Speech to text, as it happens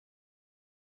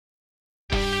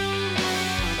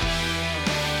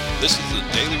This is the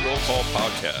Daily Roll Call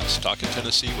Podcast, Talking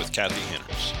Tennessee with Kathy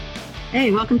Henners. Hey,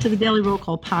 welcome to the Daily Roll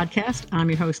Call Podcast. I'm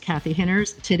your host, Kathy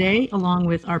Henners. Today, along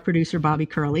with our producer, Bobby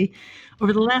Curley,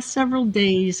 over the last several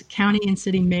days, county and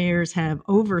city mayors have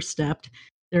overstepped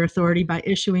their authority by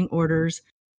issuing orders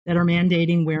that are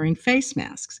mandating wearing face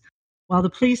masks. While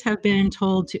the police have been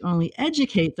told to only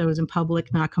educate those in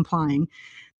public not complying,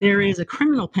 there is a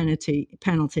criminal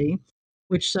penalty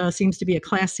which seems to be a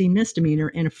Class C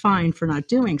misdemeanor and a fine for not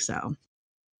doing so.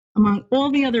 Among all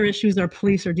the other issues our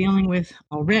police are dealing with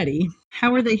already,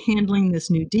 how are they handling this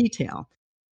new detail?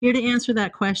 Here to answer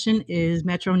that question is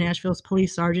Metro Nashville's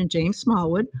Police Sergeant James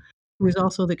Smallwood, who is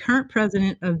also the current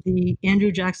president of the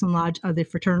Andrew Jackson Lodge of the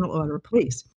Fraternal Order of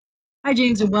Police. Hi,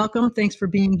 James, and welcome. Thanks for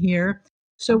being here.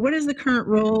 So what is the current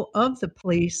role of the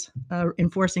police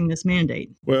enforcing this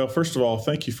mandate? Well, first of all,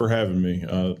 thank you for having me.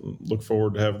 Look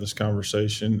forward to having this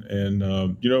conversation.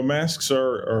 And, masks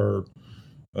are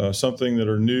something that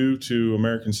are new to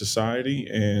American society.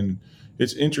 And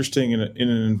it's interesting in an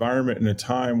environment, in a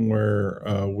time where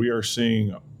we are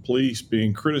seeing police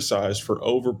being criticized for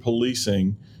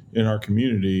over-policing in our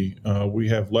community. We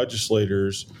have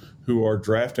legislators who are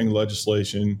drafting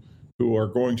legislation who are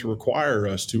going to require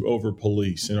us to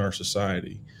over-police in our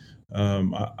society.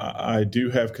 I do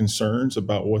have concerns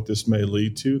about what this may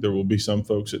lead to. There will be some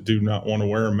folks that do not want to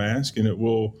wear a mask, and it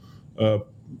will,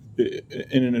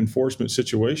 in an enforcement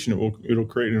situation, it'll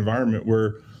create an environment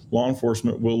where law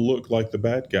enforcement will look like the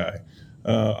bad guy.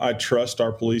 I trust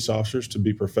our police officers to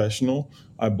be professional.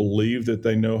 I believe that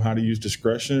they know how to use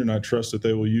discretion, and I trust that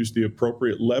they will use the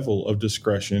appropriate level of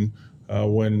discretion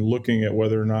when looking at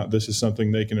whether or not this is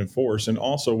something they can enforce. And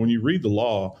also, when you read the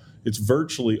law, it's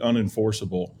virtually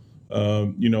unenforceable.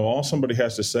 All somebody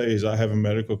has to say is, I have a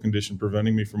medical condition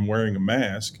preventing me from wearing a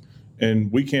mask, and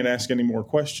we can't ask any more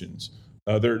questions.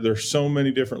 There's so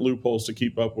many different loopholes to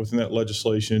keep up with in that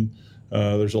legislation.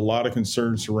 There's a lot of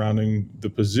concern surrounding the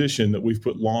position that we've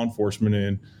put law enforcement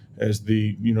in as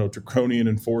the, draconian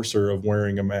enforcer of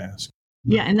wearing a mask.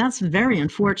 Yeah, and that's very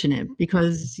unfortunate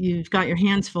because you've got your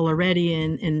hands full already,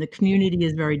 and the community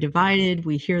is very divided.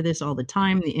 We hear this all the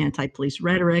time, the anti-police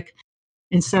rhetoric.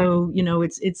 And so,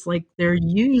 it's like they're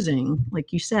using,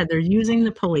 like you said, they're using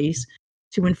the police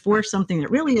to enforce something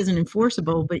that really isn't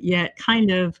enforceable, but yet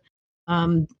kind of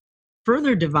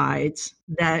further divides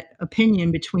that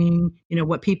opinion between,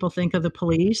 what people think of the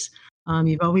police.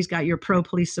 You've always got your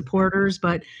pro-police supporters,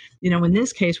 but, in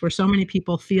this case where so many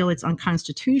people feel it's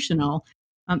unconstitutional,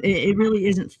 it really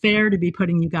isn't fair to be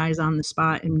putting you guys on the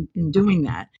spot in doing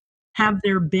that. Have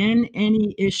there been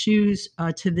any issues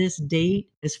to this date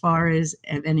as far as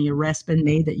have any arrests been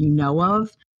made that you know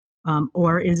of?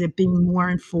 Or is it being more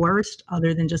enforced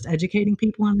other than just educating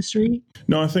people on the street?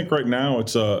 No, I think right now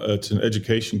it's an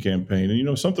education campaign.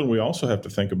 And, something we also have to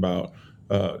think about,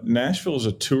 Nashville is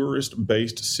a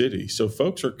tourist-based city. So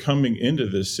folks are coming into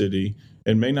this city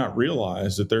and may not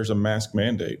realize that there's a mask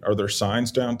mandate. Are there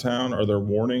signs downtown? Are there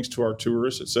warnings to our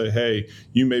tourists that say, hey,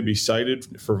 you may be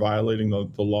cited for violating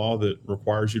the law that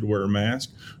requires you to wear a mask?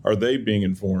 Are they being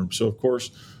informed? So, of course,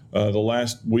 the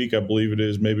last week, I believe it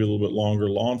is, maybe a little bit longer,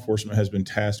 law enforcement has been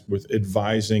tasked with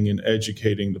advising and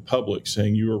educating the public,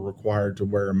 saying you are required to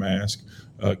wear a mask.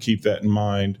 Keep that in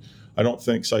mind. I don't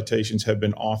think citations have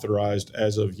been authorized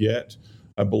as of yet.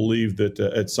 I believe that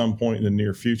at some point in the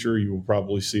near future, you will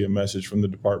probably see a message from the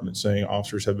department saying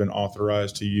officers have been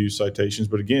authorized to use citations.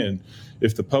 But again,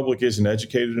 if the public isn't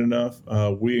educated enough,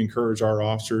 we encourage our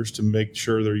officers to make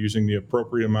sure they're using the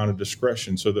appropriate amount of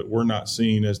discretion so that we're not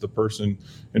seen as the person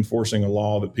enforcing a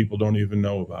law that people don't even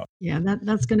know about. Yeah,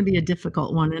 that's going to be a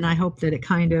difficult one. And I hope that it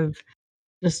kind of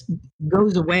just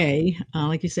goes away.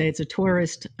 Like you say, it's a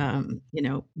tourist,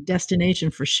 destination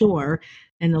for sure.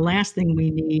 And the last thing we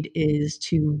need is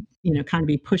to, kind of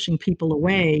be pushing people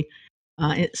away,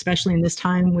 especially in this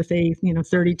time with a,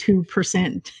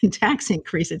 32% tax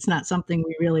increase. It's not something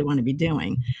we really want to be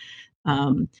doing.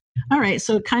 All right.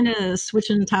 So kind of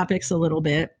switching topics a little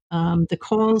bit, the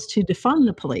calls to defund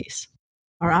the police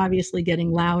are obviously getting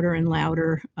louder and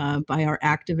louder by our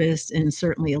activists and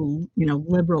certainly,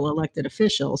 liberal elected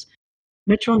officials.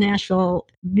 Metro Nashville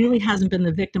really hasn't been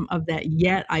the victim of that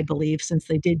yet, I believe, since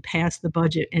they did pass the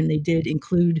budget and they did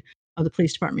include the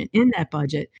police department in that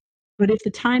budget. But if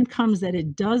the time comes that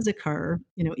it does occur,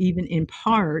 even in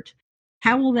part,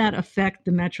 how will that affect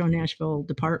the Metro Nashville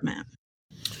department?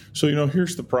 So,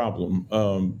 here's the problem.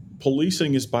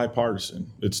 Policing is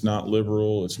bipartisan. It's not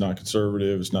liberal. It's not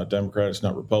conservative. It's not Democrat. It's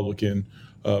not Republican.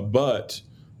 But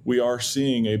we are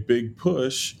seeing a big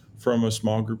push from a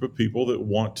small group of people that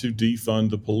want to defund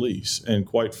the police. And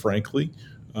quite frankly,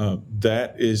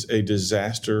 That is a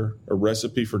disaster, a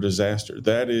recipe for disaster.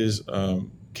 That is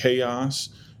chaos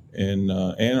and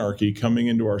anarchy coming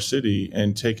into our city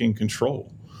and taking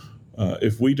control.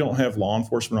 If we don't have law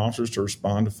enforcement officers to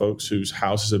respond to folks whose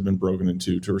houses have been broken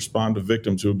into, to respond to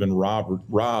victims who have been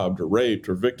robbed or raped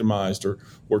or victimized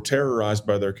or terrorized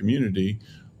by their community,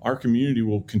 our community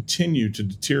will continue to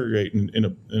deteriorate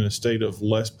in a state of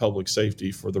less public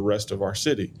safety for the rest of our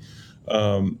city.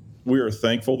 We are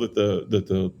thankful that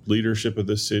the leadership of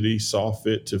this city saw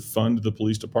fit to fund the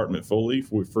police department fully.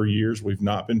 For years, we've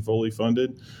not been fully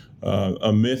funded.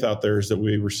 A myth out there is that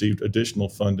we received additional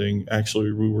funding.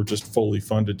 Actually, we were just fully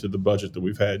funded to the budget that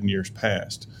we've had in years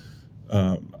past.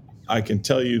 I can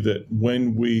tell you that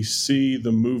when we see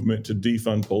the movement to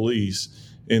defund police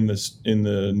in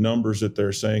the numbers that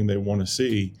they're saying they want to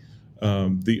see,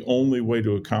 the only way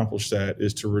to accomplish that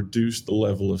is to reduce the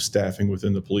level of staffing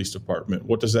within the police department.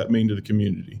 What does that mean to the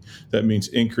community? That means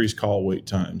increased call wait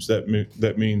times.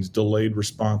 That means delayed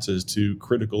responses to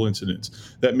critical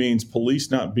incidents. That means police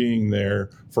not being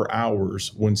there for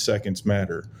hours when seconds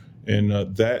matter. And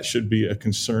that should be a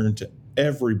concern to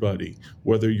everybody,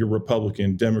 whether you're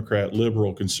Republican, Democrat,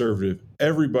 liberal, conservative.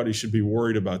 Everybody should be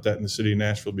worried about that in the city of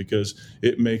Nashville because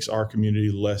it makes our community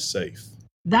less safe.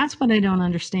 That's what I don't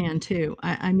understand too.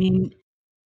 I mean,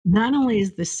 not only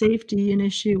is the safety an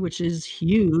issue, which is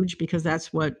huge because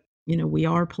that's what, we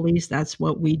are police, that's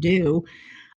what we do.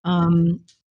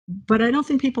 But I don't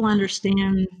think people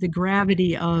understand the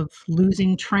gravity of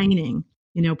losing training.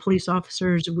 Police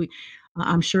officers,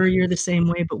 I'm sure you're the same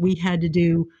way, but we had to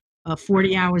do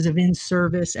 40 hours of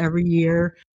in-service every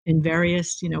year in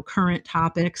various, current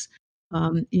topics.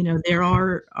 There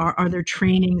are there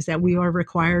trainings that we are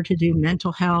required to do,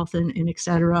 mental health and et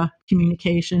cetera,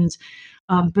 communications.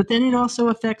 But then it also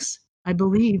affects, I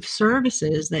believe,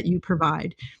 services that you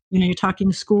provide. You're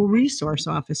talking school resource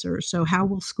officers. So how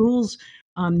will schools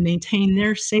maintain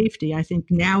their safety? I think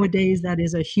nowadays that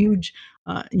is a huge,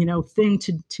 thing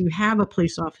to have a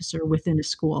police officer within a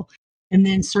school. And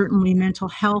then certainly mental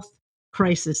health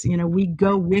crisis. We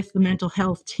go with the mental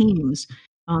health teams.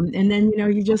 And then,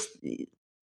 you just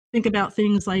think about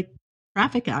things like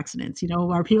traffic accidents.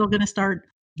 Are people going to start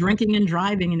drinking and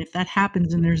driving? And if that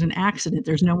happens and there's an accident,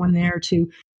 there's no one there to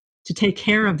take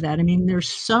care of that. I mean, there's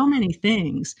so many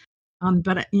things.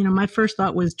 But my first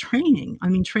thought was training. I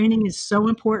mean, training is so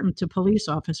important to police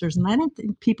officers. And I don't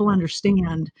think people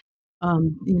understand,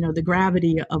 the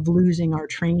gravity of losing our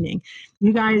training.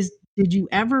 You guys, did you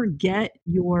ever get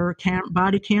your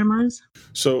body cameras?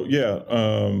 So, yeah,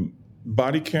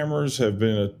 body cameras have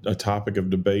been a topic of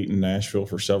debate in Nashville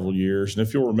for several years. And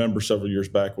if you'll remember several years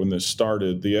back when this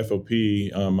started, the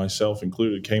FOP, myself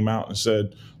included, came out and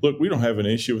said, look, we don't have an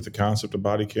issue with the concept of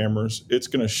body cameras. It's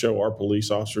going to show our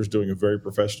police officers doing a very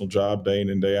professional job day in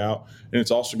and day out. And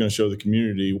it's also going to show the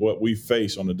community what we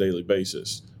face on a daily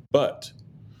basis. But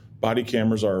body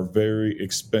cameras are a very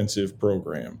expensive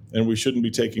program, and we shouldn't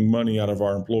be taking money out of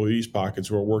our employees' pockets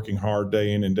who are working hard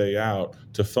day in and day out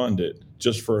to fund it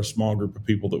just for a small group of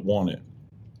people that want it.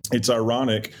 It's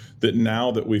ironic that now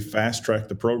that we've fast-tracked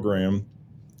the program,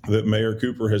 that Mayor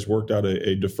Cooper has worked out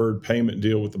a deferred payment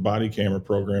deal with the body camera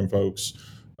program folks,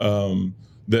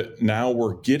 that now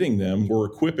we're getting them, we're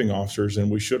equipping officers,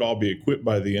 and we should all be equipped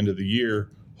by the end of the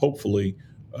year, hopefully,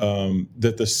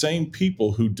 that the same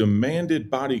people who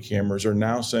demanded body cameras are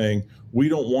now saying, we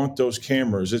don't want those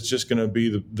cameras. It's just going to be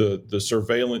the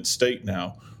surveillance state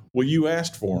now. Well, you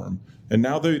asked for them. And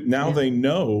now they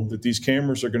know that these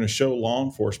cameras are going to show law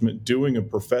enforcement doing a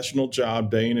professional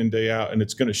job day in and day out, and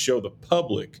it's going to show the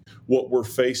public what we're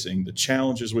facing, the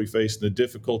challenges we face, the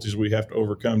difficulties we have to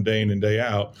overcome day in and day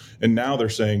out. And now they're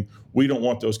saying, we don't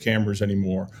want those cameras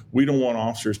anymore. We don't want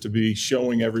officers to be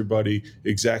showing everybody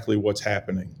exactly what's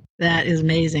happening. That is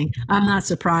amazing. I'm not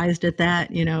surprised at that.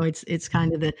 It's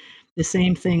kind of the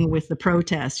same thing with the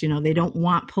protests. They don't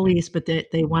want police, but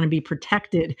they want to be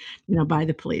protected, by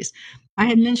the police. I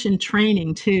had mentioned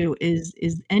training too. Is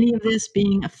any of this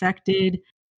being affected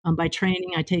by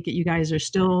training? I take it you guys are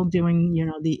still doing,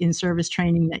 the in-service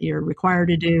training that you're required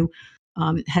to do.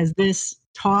 Has this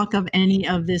talk of any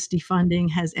of this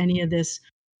defunding, has any of this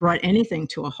brought anything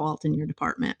to a halt in your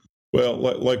department? Well,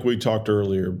 like we talked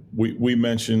earlier, we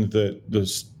mentioned that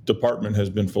this department has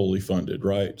been fully funded,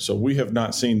 right? So we have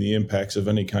not seen the impacts of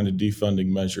any kind of defunding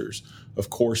measures. Of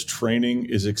course, training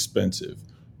is expensive.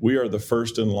 We are the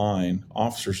first in line.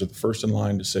 Officers are the first in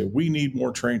line to say, we need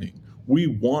more training. We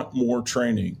want more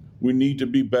training. We need to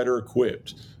be better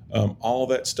equipped. All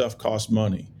that stuff costs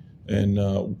money. And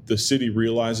the city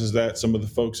realizes that. Some of the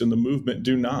folks in the movement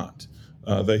do not.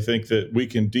 They think that we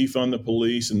can defund the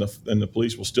police and the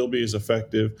police will still be as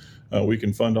effective. We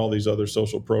can fund all these other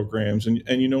social programs.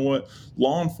 And you know what?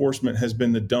 Law enforcement has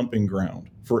been the dumping ground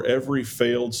for every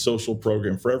failed social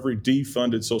program, for every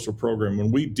defunded social program.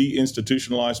 When we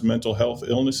deinstitutionalized mental health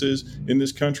illnesses in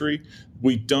this country,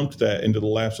 we dumped that into the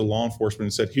laps of law enforcement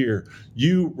and said, here,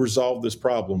 you resolve this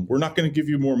problem. We're not going to give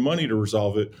you more money to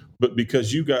resolve it, but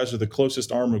because you guys are the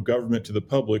closest arm of government to the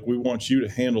public, we want you to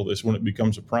handle this when it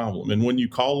becomes a problem. And when you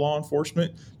call law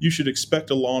enforcement, you should expect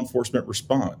a law enforcement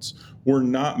response. We're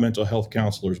not mental health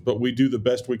counselors, but we do the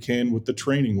best we can with the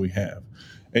training we have.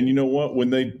 And you know what? When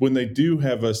they do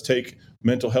have us take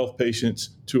mental health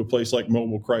patients to a place like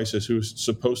Mobile Crisis, who's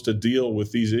supposed to deal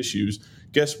with these issues,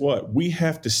 guess what? We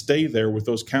have to stay there with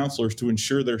those counselors to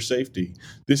ensure their safety.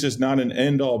 This is not an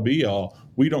end-all, be-all.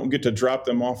 We don't get to drop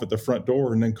them off at the front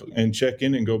door and check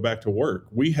in and go back to work.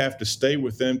 We have to stay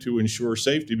with them to ensure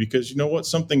safety because you know what?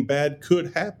 Something bad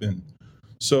could happen.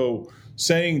 So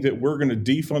saying that we're going to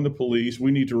defund the police,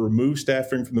 we need to remove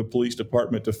staffing from the police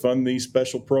department to fund these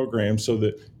special programs so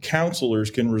that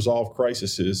counselors can resolve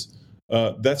crises,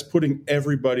 that's putting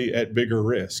everybody at bigger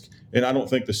risk. And I don't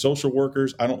think the social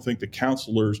workers, I don't think the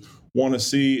counselors want to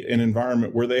see an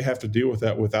environment where they have to deal with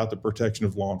that without the protection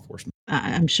of law enforcement.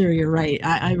 I'm sure you're right.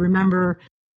 I remember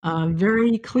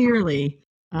very clearly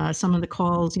some of the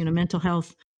calls, mental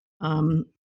health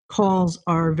calls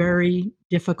are very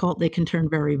difficult. They can turn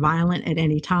very violent at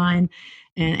any time.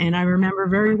 And I remember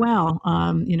very well,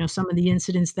 some of the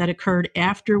incidents that occurred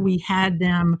after we had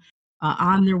them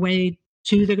on their way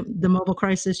to the mobile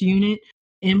crisis unit.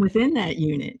 And within that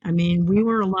unit, I mean, we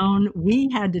were alone. We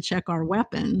had to check our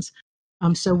weapons.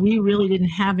 So we really didn't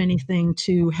have anything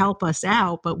to help us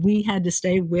out, but we had to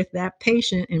stay with that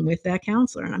patient and with that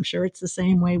counselor. And I'm sure it's the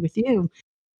same way with you.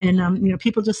 And,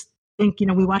 people just think,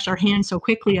 we wash our hands so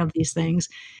quickly of these things.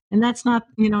 And that's not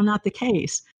the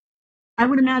case. I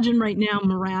would imagine right now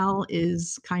morale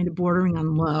is kind of bordering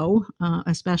on low,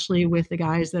 especially with the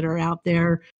guys that are out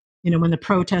there, when the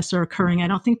protests are occurring. I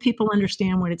don't think people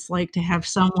understand what it's like to have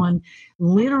someone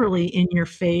literally in your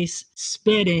face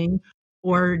spitting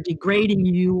or degrading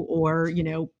you or,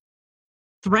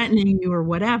 threatening you or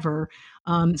whatever.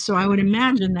 So I would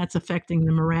imagine that's affecting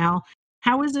the morale.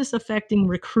 How is this affecting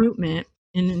recruitment?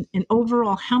 And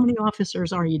overall, how many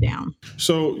officers are you down?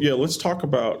 So, let's talk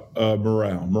about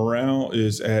morale. Morale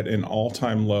is at an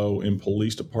all-time low in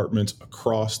police departments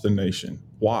across the nation.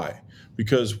 Why?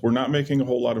 Because we're not making a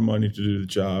whole lot of money to do the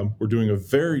job. We're doing a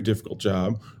very difficult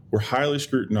job. We're highly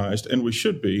scrutinized, and we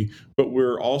should be, but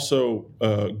we're also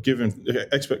given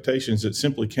expectations that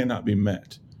simply cannot be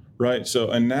met, right? So,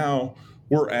 and now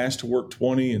we're asked to work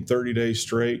 20 and 30 days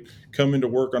straight, come into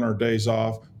work on our days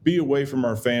off, be away from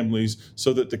our families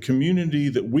so that the community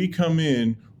that we come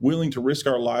in willing to risk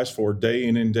our lives for day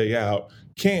in and day out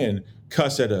can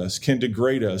cuss at us, can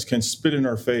degrade us, can spit in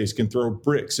our face, can throw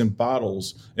bricks and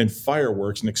bottles and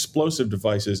fireworks and explosive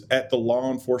devices at the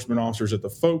law enforcement officers, at the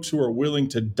folks who are willing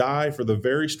to die for the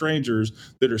very strangers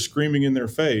that are screaming in their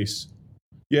face.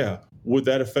 Yeah, would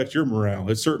that affect your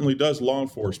morale? It certainly does, law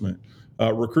enforcement.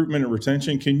 Recruitment and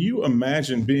retention. Can you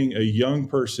imagine being a young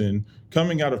person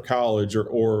coming out of college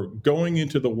or going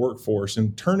into the workforce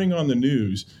and turning on the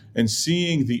news and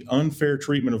seeing the unfair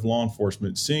treatment of law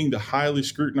enforcement, seeing the highly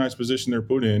scrutinized position they're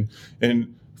put in,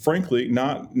 and frankly,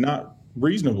 not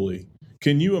reasonably?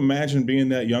 Can you imagine being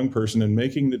that young person and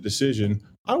making the decision,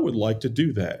 I would like to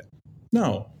do that?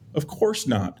 No, of course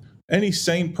not. Any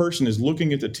sane person is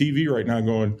looking at the TV right now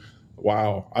going,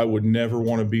 wow, I would never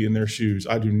want to be in their shoes.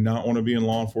 I do not want to be in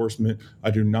law enforcement.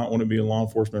 I do not want to be a law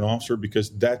enforcement officer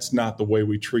because that's not the way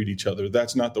we treat each other.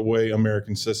 That's not the way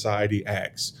American society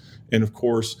acts. And of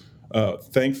course,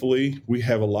 thankfully, we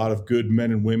have a lot of good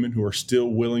men and women who are still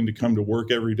willing to come to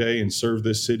work every day and serve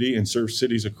this city and serve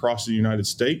cities across the United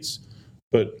States.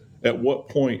 But at what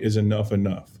point is enough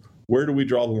enough? Where do we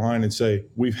draw the line and say,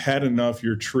 we've had enough,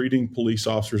 you're treating police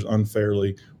officers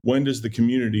unfairly? When does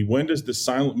the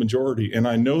silent majority, and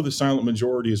I know the silent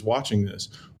majority is watching this,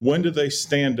 when do they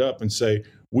stand up and say,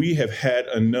 we have had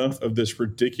enough of this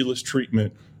ridiculous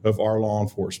treatment of our law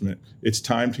enforcement? It's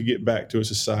time to get back to a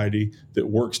society that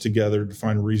works together to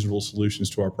find reasonable solutions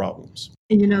to our problems.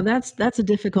 That's a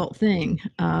difficult thing.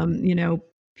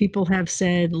 People have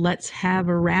said, let's have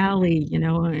a rally,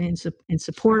 and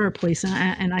support our police.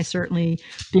 And I certainly,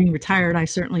 being retired, I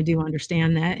certainly do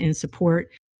understand that, and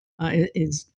support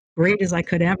is great as I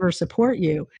could ever support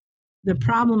you. The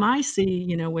problem I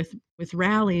see, with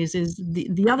rallies is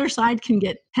the other side can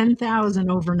get 10,000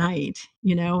 overnight,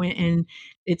 and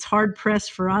it's hard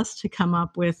pressed for us to come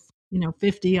up with,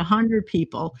 50, 100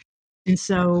 people. And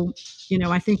so,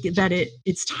 I think that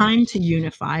it's time to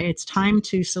unify. It's time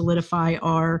to solidify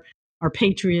our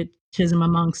patriotism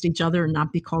amongst each other and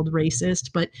not be called racist.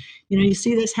 But, you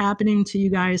see this happening to you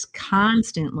guys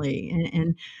constantly.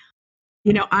 And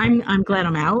I'm glad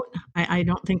I'm out. I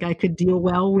don't think I could deal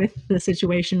well with the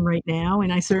situation right now.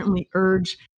 And I certainly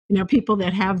urge, people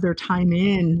that have their time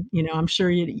in, I'm sure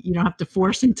you don't have to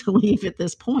force them to leave at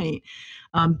this point.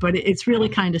 But it's really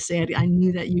kind of sad. I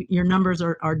knew that your numbers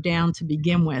are down to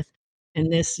begin with.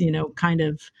 And this, kind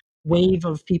of wave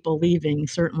of people leaving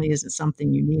certainly isn't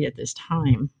something you need at this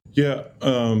time. Yeah.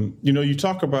 You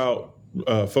talk about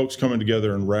folks coming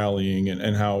together and rallying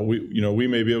and how we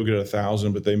may be able to get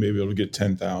 1,000, but they may be able to get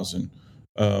 10,000.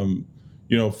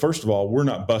 First of all, we're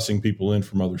not busing people in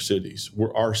from other cities.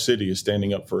 Our city is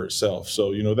standing up for itself.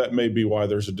 So, that may be why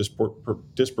there's a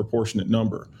disproportionate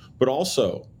number. But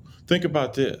also, think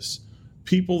about this.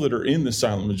 People that are in the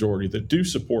silent majority that do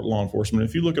support law enforcement,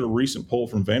 if you look at a recent poll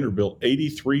from Vanderbilt,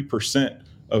 83%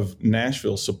 of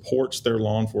Nashville supports their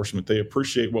law enforcement. They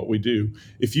appreciate what we do.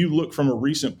 If you look from a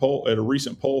recent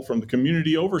poll from the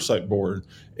Community Oversight Board,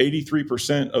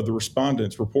 83% of the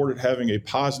respondents reported having a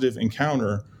positive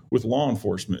encounter with law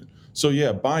enforcement. So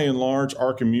yeah, by and large,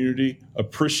 our community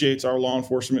appreciates our law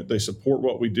enforcement. They support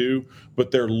what we do,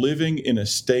 but they're living in a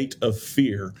state of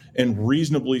fear, and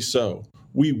reasonably so.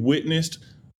 We witnessed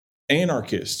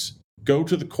anarchists go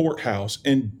to the courthouse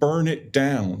and burn it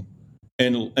down.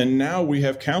 And now we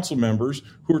have council members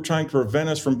who are trying to prevent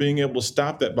us from being able to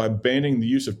stop that by banning the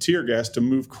use of tear gas to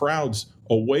move crowds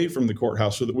away from the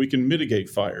courthouse so that we can mitigate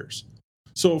fires.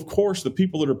 So, of course, the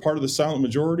people that are part of the silent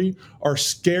majority are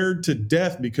scared to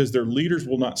death because their leaders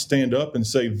will not stand up and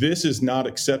say, this is not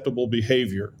acceptable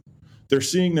behavior. They're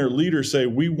seeing their leaders say,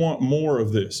 we want more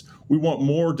of this. We want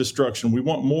more destruction. We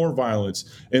want more violence.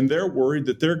 And they're worried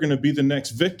that they're going to be the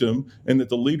next victim and that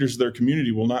the leaders of their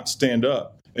community will not stand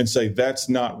up and say, that's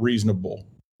not reasonable.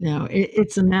 No,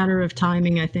 it's a matter of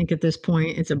timing, I think, at this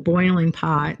point. It's a boiling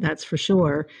pot, that's for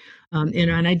sure.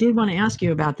 And I did want to ask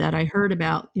you about that. I heard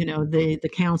about, the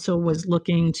council was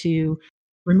looking to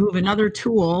remove another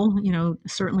tool,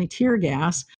 certainly tear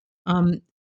gas.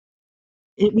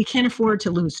 We can't afford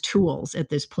to lose tools at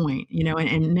this point,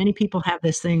 and many people have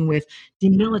this thing with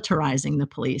demilitarizing the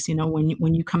police.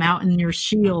 When you come out in your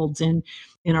shields and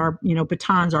in our,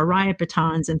 batons, our riot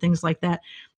batons and things like that,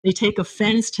 they take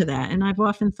offense to that. And I've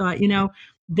often thought,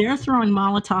 they're throwing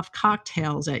Molotov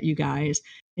cocktails at you guys,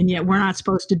 and yet we're not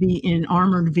supposed to be in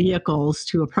armored vehicles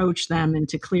to approach them and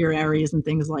to clear areas and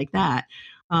things like that.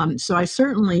 So I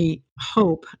certainly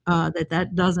hope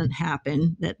that doesn't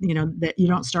happen, that you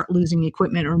don't start losing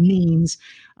equipment or means,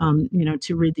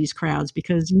 to rid these crowds,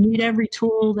 because you need every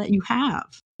tool that you have.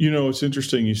 It's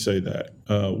interesting you say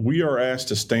that. We are asked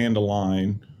to stand a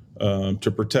line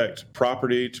to protect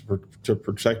property, to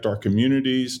protect our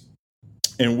communities,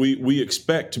 and we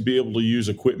expect to be able to use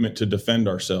equipment to defend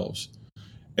ourselves.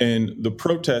 And the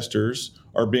protesters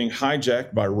are being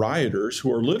hijacked by rioters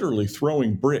who are literally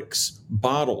throwing bricks,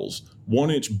 bottles,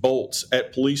 1-inch bolts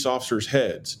at police officers'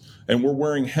 heads. And we're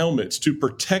wearing helmets to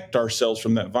protect ourselves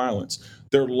from that violence.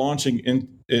 They're launching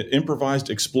improvised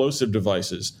explosive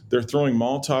devices. They're throwing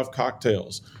Molotov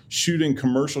cocktails, shooting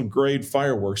commercial-grade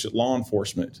fireworks at law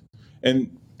enforcement.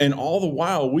 And all the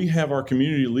while, we have our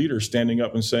community leaders standing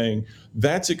up and saying,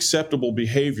 that's acceptable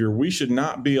behavior. We should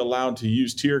not be allowed to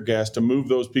use tear gas to move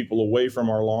those people away from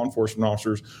our law enforcement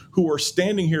officers who are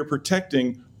standing here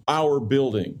protecting our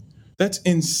building. That's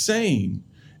insane.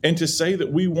 And to say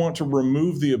that we want to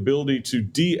remove the ability to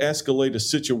de-escalate a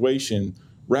situation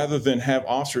rather than have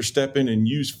officers step in and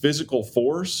use physical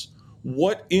force,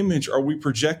 what image are we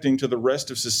projecting to the rest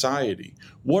of society?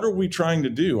 What are we trying to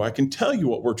do? I can tell you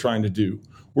what we're trying to do.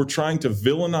 We're trying to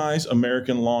villainize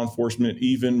American law enforcement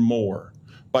even more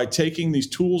by taking these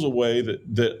tools away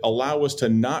that allow us to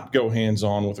not go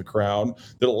hands-on with a crowd,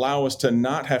 that allow us to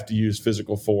not have to use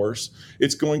physical force.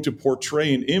 It's going to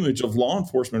portray an image of law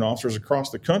enforcement officers across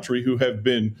the country who have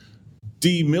been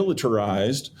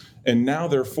demilitarized, and now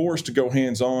they're forced to go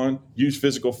hands-on, use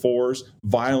physical force,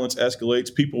 violence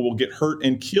escalates, people will get hurt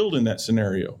and killed in that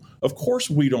scenario. Of course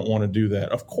we don't want to do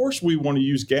that. Of course we want to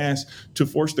use gas to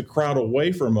force the crowd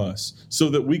away from us so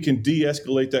that we can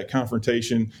de-escalate that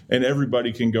confrontation and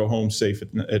everybody can go home safe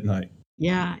at night.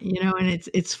 Yeah, and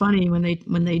it's funny when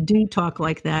they do talk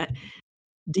like that,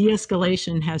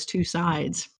 de-escalation has two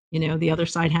sides. The other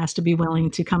side has to be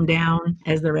willing to come down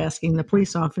as they're asking the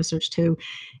police officers to,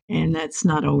 and that's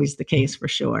not always the case for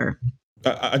sure.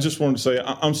 I just wanted to say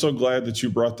I'm so glad that you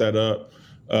brought that up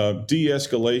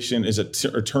De-escalation is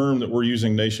a term that we're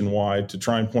using nationwide to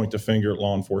try and point the finger at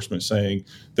law enforcement, saying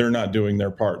they're not doing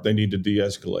their part. They need to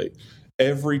de-escalate.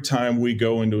 Every time we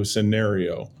go into a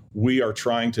scenario, we are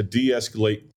trying to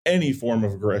de-escalate any form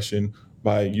of aggression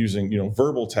by using,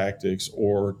 verbal tactics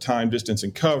or time, distance,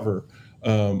 and cover.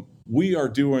 We are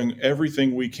doing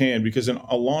everything we can because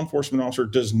a law enforcement officer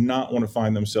does not want to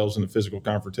find themselves in a physical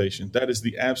confrontation. That is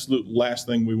the absolute last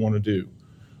thing we want to do.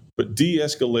 But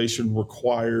de-escalation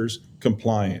requires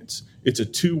compliance. It's a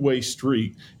two-way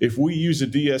street. If we use a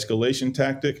de-escalation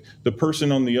tactic, the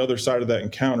person on the other side of that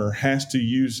encounter has to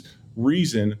use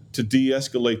reason to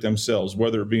de-escalate themselves,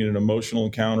 whether it be an emotional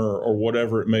encounter or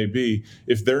whatever it may be.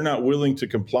 If they're not willing to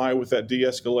comply with that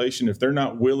de-escalation, if they're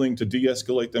not willing to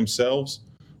de-escalate themselves,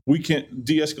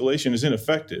 de-escalation is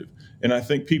ineffective. And I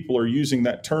think people are using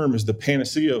that term as the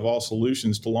panacea of all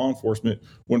solutions to law enforcement,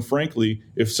 when frankly,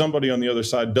 if somebody on the other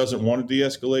side doesn't want to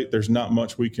de-escalate, there's not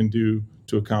much we can do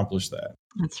to accomplish that.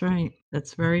 That's right.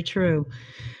 That's very true.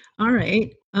 All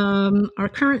right. Our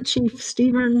current chief,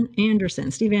 Steve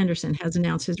Anderson, has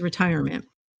announced his retirement,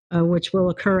 which will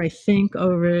occur, I think,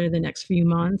 over the next few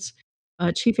months.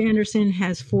 Chief Anderson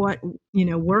has fought,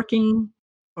 working,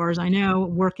 as far as I know,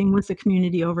 working with the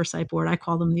Community Oversight Board. I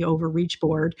call them the Overreach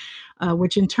Board,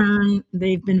 which in turn,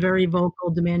 they've been very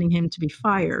vocal, demanding him to be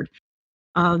fired.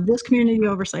 This Community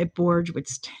Oversight Board, which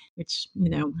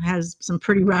has some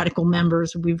pretty radical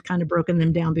members, we've kind of broken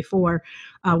them down before,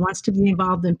 wants to be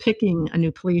involved in picking a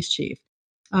new police chief.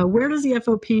 Where does the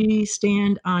FOP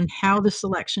stand on how the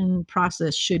selection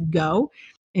process should go,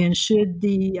 and should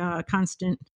the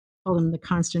constant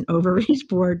overreach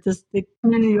board, does the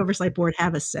Community Oversight Board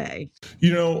have a say?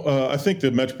 I think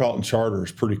the Metropolitan Charter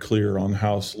is pretty clear on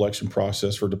how selection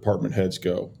process for department heads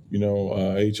go.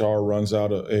 HR runs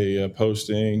out a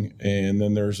posting, and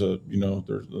then there's a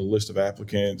list of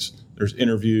applicants, there's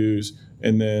interviews,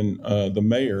 and then the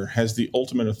mayor has the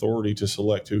ultimate authority to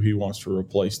select who he wants to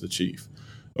replace the chief.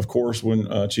 Of course,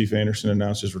 when Chief Anderson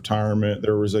announced his retirement,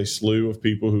 there was a slew of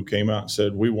people who came out and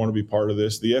said, we want to be part of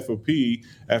this. The FOP,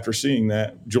 after seeing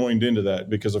that, joined into that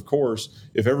because, of course,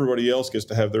 if everybody else gets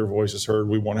to have their voices heard,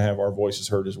 we want to have our voices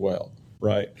heard as well,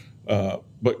 right?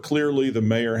 But clearly, the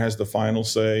mayor has the final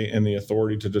say and the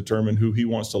authority to determine who he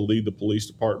wants to lead the police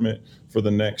department for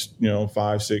the next,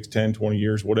 5, 6, 10, 20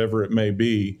 years, whatever it may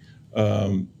be.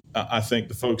 I think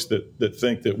the folks that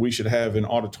think that we should have an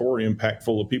auditorium packed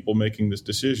full of people making this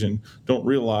decision don't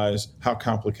realize how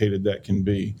complicated that can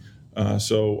be.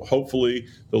 So hopefully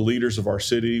the leaders of our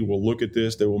city will look at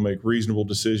this. They will make reasonable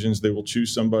decisions. They will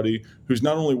choose somebody who's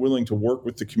not only willing to work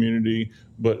with the community,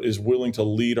 but is willing to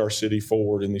lead our city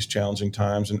forward in these challenging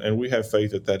times. And we have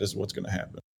faith that that is what's going to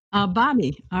happen.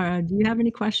 Bobby, do you have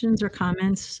any questions or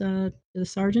comments to the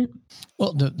sergeant?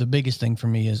 Well, the biggest thing for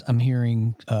me is I'm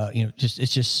hearing,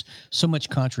 it's just so much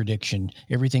contradiction.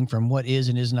 Everything from what is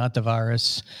and is not the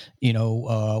virus,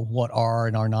 what are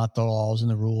and are not the laws and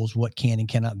the rules, what can and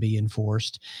cannot be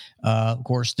enforced. Of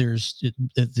course, there's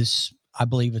this. I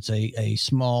believe it's a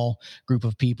small group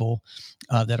of people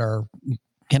that are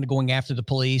kind of going after the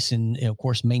police, and of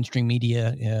course, mainstream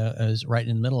media is right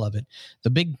in the middle of it. The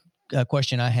big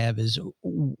question I have is,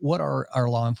 what are our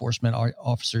law enforcement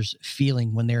officers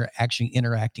feeling when they're actually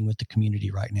interacting with the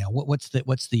community right now? What's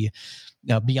the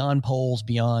beyond polls,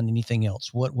 beyond anything else?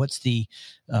 What's the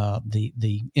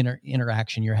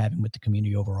interaction you're having with the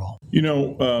community overall?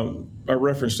 I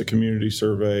referenced a community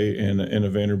survey in a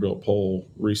Vanderbilt poll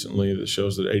recently that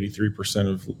shows that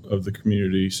 83% of the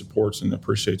community supports and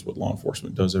appreciates what law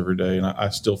enforcement does every day, and I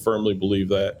still firmly believe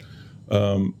that.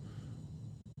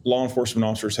 Law enforcement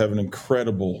officers have an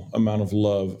incredible amount of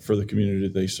love for the community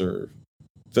they serve.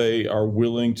 They are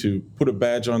willing to put a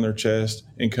badge on their chest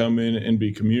and come in and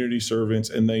be community servants,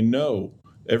 and they know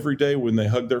every day when they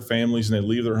hug their families and they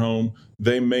leave their home,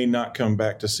 they may not come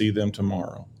back to see them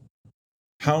tomorrow.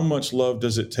 How much love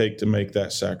does it take to make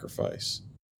that sacrifice?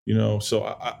 So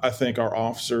I think our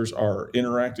officers are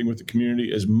interacting with the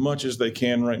community as much as they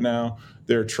can right now.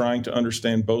 They're trying to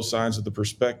understand both sides of the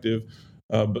perspective,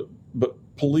 but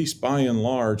police, by and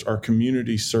large, are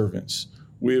community servants.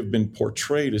 We have been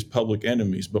portrayed as public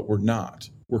enemies, but we're not.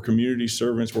 We're community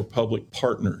servants. We're public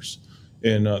partners.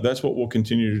 And that's what we'll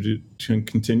continue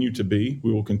to be.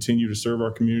 We will continue to serve our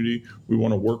community. We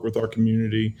want to work with our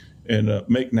community and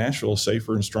make Nashville a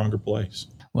safer and stronger place.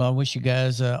 Well, I wish you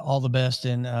guys all the best,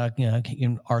 and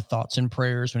our thoughts and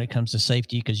prayers when it comes to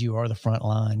safety, because you are the front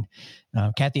line.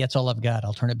 Kathy, that's all I've got.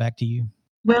 I'll turn it back to you.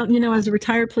 Well, as a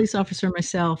retired police officer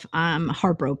myself, I'm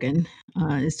heartbroken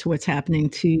as to what's happening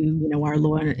to, our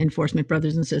law enforcement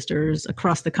brothers and sisters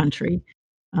across the country.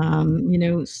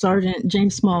 Sergeant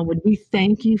James Smallwood, we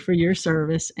thank you for your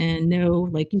service and know,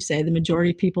 like you say, the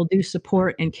majority of people do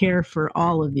support and care for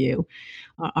all of you.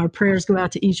 Our prayers go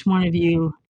out to each one of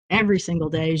you every single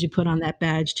day as you put on that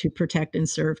badge to protect and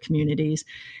serve communities.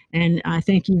 And I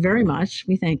thank you very much.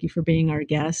 We thank you for being our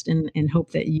guest and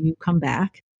hope that you come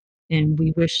back. And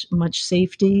we wish much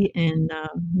safety and,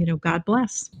 God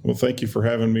bless. Well, thank you for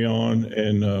having me on.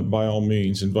 And by all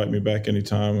means, invite me back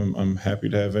anytime. I'm happy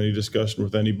to have any discussion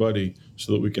with anybody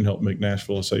so that we can help make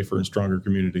Nashville a safer and stronger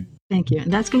community. Thank you.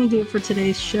 And that's going to do it for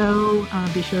today's show.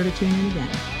 Be sure to tune in again.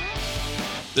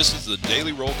 This is the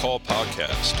Daily Roll Call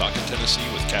Podcast, Talking Tennessee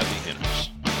with Kathy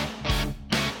Henners.